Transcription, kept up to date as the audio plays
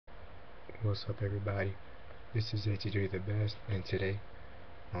What's up, everybody? This is AT3 the Best, and today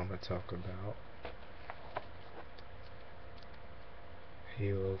I'm gonna talk about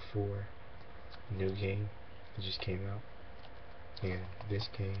Halo 4 new game that just came out. And this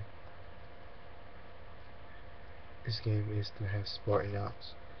game is to have Spartan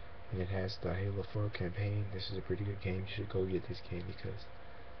Ops, and it has the Halo 4 campaign. This is a pretty good game. You should go get this game because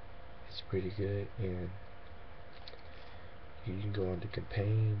it's pretty good, and you can go on the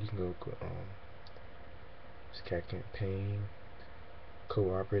campaign. You can go it's got campaign,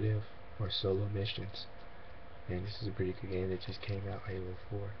 cooperative, or solo missions. And this is a pretty good game that just came out, Halo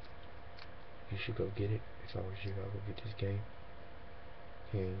 4. You should go get it. If I was you, I would get this game.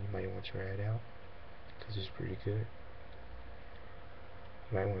 And you might want to try it out, because it's pretty good.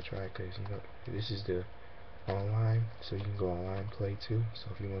 You might want to try it because, this is the online, so you can go online and play too. So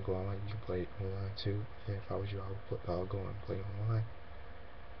if you want to go online, you can play online too. And if I was you, I'll go and play online.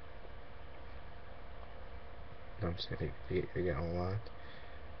 I'm saying they got online.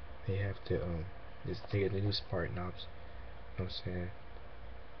 They have the they got the new Spartan Ops. I'm saying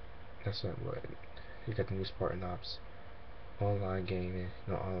that's not what you got, the new Spartan Ops online game.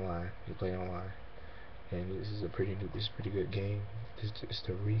 And online, you play online, and this is pretty good game. It's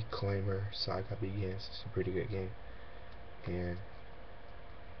the Reclaimer Saga Begins. It's a pretty good game, and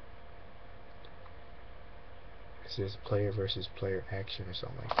it says player versus player action or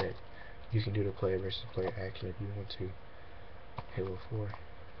something like that. You can do the player versus player action if you want to. Halo 4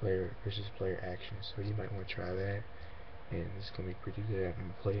 player versus player action, so you might want to try that, and it's gonna be pretty good. I'm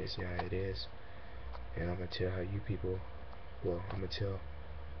gonna play it, see how it is, and I'm gonna tell how you people, well, I'm gonna tell,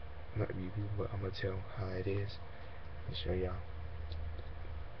 not you people, but I'm gonna tell how it is and show y'all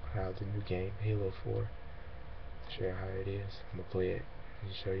how the new game Halo 4, show y'all how it is. I'm gonna play it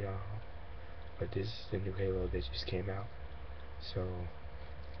and show y'all, but this is the new Halo that just came out. So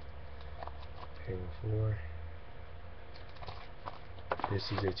Halo 4, this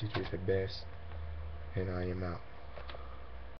is AT3 the Best, and I am out.